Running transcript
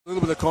A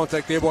little bit of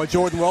contact there by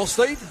Jordan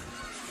Wellsteed.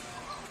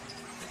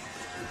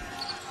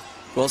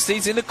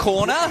 Wellsteed's in the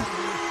corner,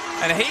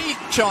 and he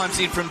chimes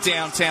in from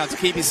downtown to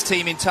keep his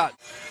team in touch.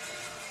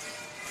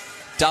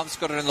 Dove's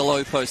got it in the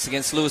low post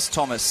against Lewis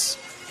Thomas.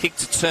 Kick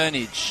to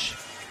Turnage.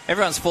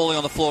 Everyone's falling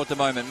on the floor at the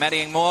moment.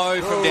 Mathiang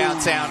Muo from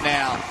downtown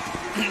now.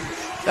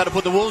 That'll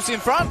put the Wolves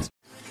in front.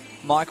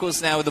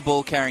 Michael's now with the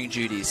ball carrying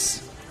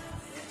duties.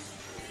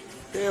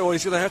 Yeah, well,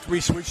 he's going to have to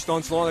be switched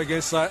on tonight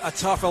against a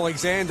tough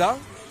Alexander.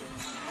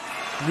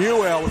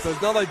 Muo with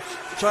another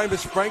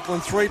Chambers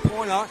Franklin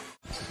three-pointer.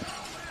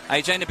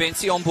 AJ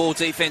Nabensi on ball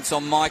defense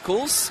on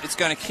Michaels. It's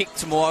going to kick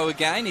to Muo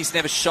again. He's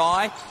never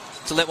shy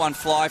to let one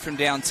fly from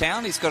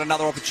downtown. He's got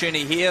another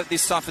opportunity here,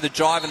 this time for the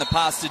drive and the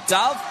pass to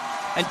Dove.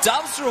 And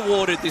Dove's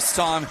rewarded this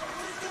time.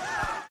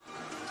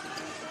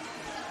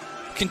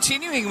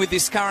 Continuing with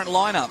this current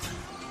lineup.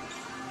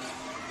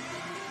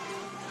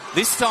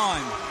 This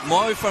time,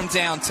 Muo from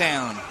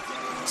downtown.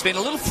 It's been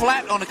a little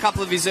flat on a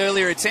couple of his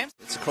earlier attempts.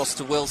 It's across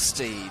to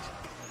Wellsteed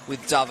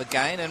with Dove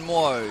again and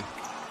Muo.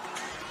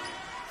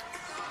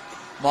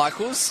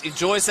 Michaels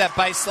enjoys that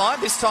baseline.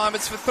 This time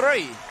it's for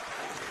three.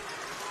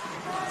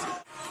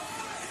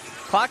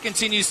 Clark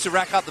continues to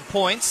rack up the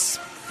points.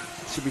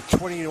 Should be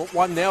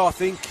 21 now, I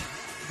think,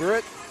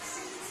 Brett.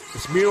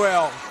 It's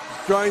Muo.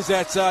 Drones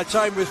that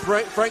Chambers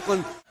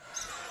Franklin.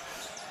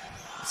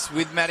 It's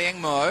with Mathiang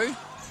Muo.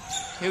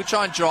 He'll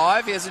try and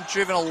drive. He hasn't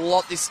driven a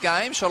lot this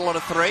game. Shot a lot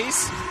of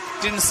threes.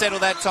 Didn't settle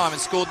that time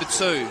and scored the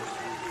two.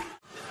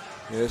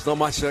 Yeah, there's not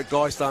much that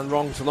guy's done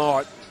wrong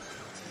tonight.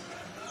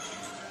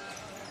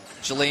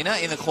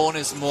 Jelena in the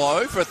corners,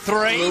 Muo for a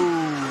three.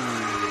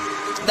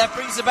 Ooh. That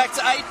brings it back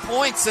to 8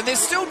 points, and there's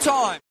still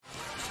time.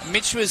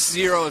 Mitch was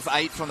 0 of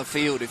 8 from the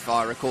field, if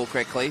I recall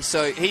correctly.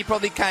 So he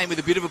probably came with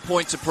a bit of a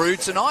point to prove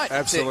tonight.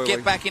 Absolutely. To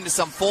get back into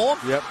some form.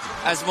 Yep.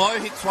 As Muo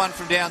hits one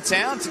from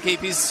downtown to keep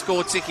his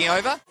score ticking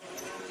over.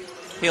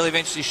 He'll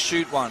eventually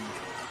shoot one.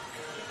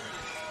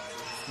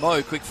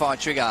 Muo, quick fire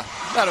trigger.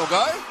 That'll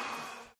go.